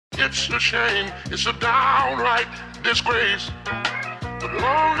It's a shame, it's a downright disgrace. But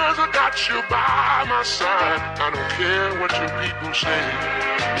long as I got you by my side, I don't care what your people say.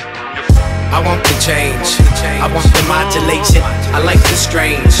 I want the change, I want the modulation, I like the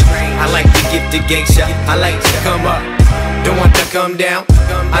strange, I like to get the geisha, I like to come up, don't want to come down,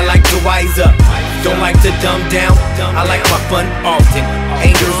 I like to wise up, don't like to dumb down, I like my fun often,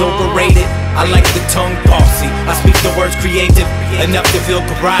 anger's overrated, I like the tongue bossy, I speak the words creative, enough to fill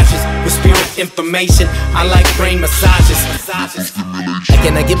garages with spirit information, I like brain massages. I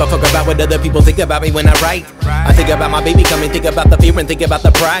cannot give a fuck about what other people think about me when I write. I think about my baby coming, think about the fear and think about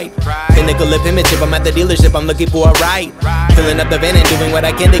the pride. Pinnacle of image, if I'm at the dealership, I'm looking for a ride. Filling up the van and doing what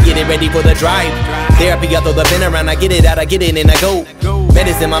I can to get it ready for the drive. Therapy, I throw the pen around, I get it out, I get it and I go.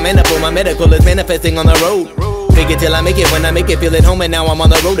 Medicine, my medical is manifesting on the road. Fake it till I make it, when I make it, feel at home, and now I'm on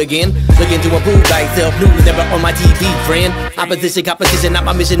the road again. Looking to improve thyself, new, never on my TV, friend. Opposition, competition, not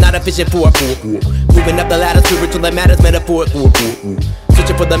my mission, not efficient for. Moving up the ladder, spiritual that matters, metaphorical.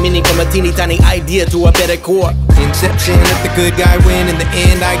 Searching for the meaning from a teeny tiny idea to a better core. Inception, let the good guy win, in the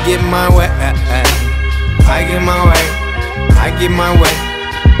end I get my way. I get my way, I get my way,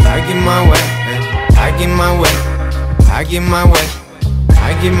 I get my way, I get my way, I get my way,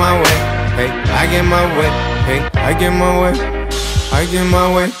 I get my way, hey, I get my way. Hey, I get my way, I get my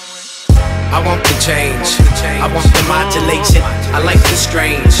way. I want the change, I want the modulation, I like the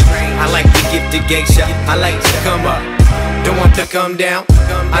strange, I like to get the geisha, I like to come up, don't want to come down,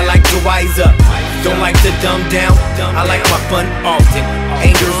 I like to wise up, don't like to dumb down, I like my fun often,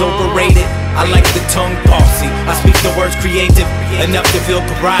 anger's overrated, I like the tongue bossy, I speak the words creative, enough to fill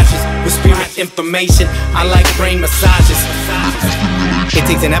garages with spirit information, I like brain massages. It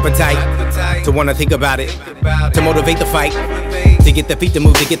takes an appetite to wanna think about it, to motivate the fight, to get the feet to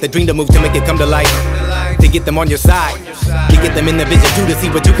move, to get the dream to move, to make it come to life, to get them on your side, to get them in the vision too, to see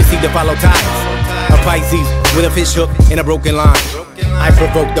what you can see, to follow ties. A Pisces with a fish hook and a broken line, I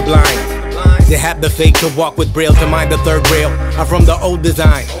provoke the blind, to have the faith to walk with braille, to mind the third rail. I'm from the old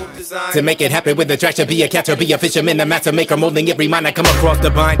design, to make it happen with attraction, be a catcher, be a fisherman, a master maker, molding every mind I come across to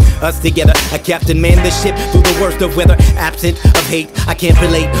bind us together. A captain man the ship through the worst of weather, absent of hate, I can't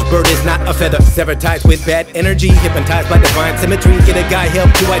relate, bird is not a feather, sever ties with bad energy, hypnotized by divine symmetry, get a guy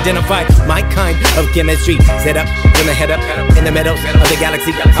help to identify my kind of chemistry, set up, gonna head up, in the meadows of the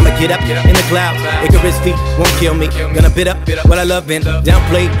galaxy, I'ma get up, in the clouds, Icarus feet won't kill me, gonna bid up what I love and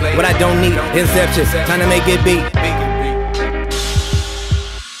downplay what I don't need, inception, time to make it be.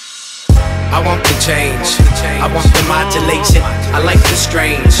 I want the change, I want the modulation, I like the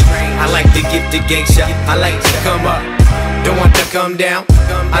strange, I like to get the geisha, I like to come up, don't want to come down,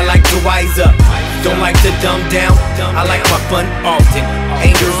 I like to wise up, don't like to dumb down, I like my fun often,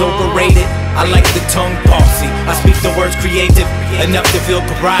 anger's overrated, I like the tongue bossy, I speak the words creative, enough to fill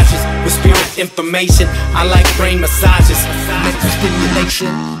garages with spirit information, I like brain massages, mental stimulation.